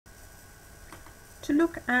To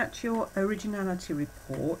look at your originality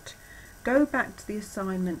report, go back to the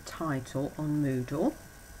assignment title on Moodle,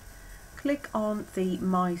 click on the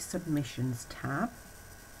My Submissions tab.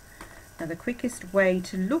 Now the quickest way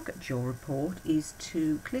to look at your report is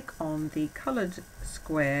to click on the coloured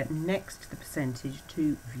square next to the percentage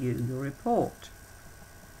to view your report.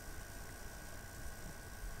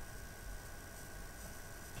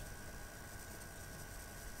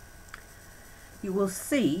 You will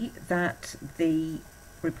see that the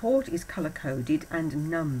report is colour-coded and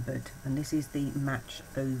numbered, and this is the match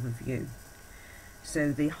overview.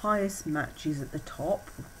 So the highest match is at the top,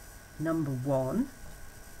 number 1,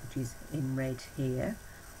 which is in red here,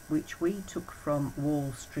 which we took from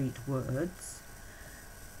Wall Street Words.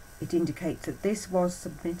 It indicates that this was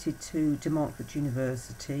submitted to De Montfort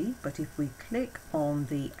University, but if we click on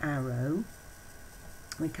the arrow,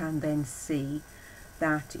 we can then see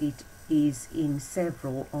that it is in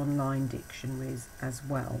several online dictionaries as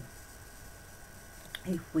well.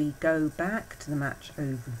 If we go back to the match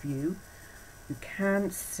overview, you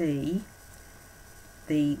can see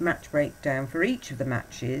the match breakdown for each of the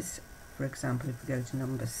matches. For example, if we go to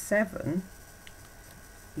number 7,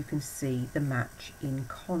 you can see the match in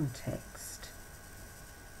context.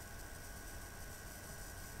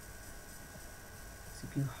 So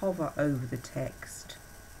if you hover over the text,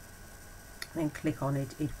 then click on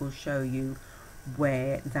it, it will show you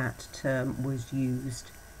where that term was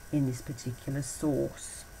used in this particular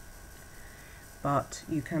source. But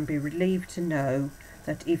you can be relieved to know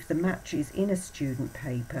that if the match is in a student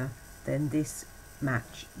paper, then this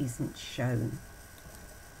match isn't shown.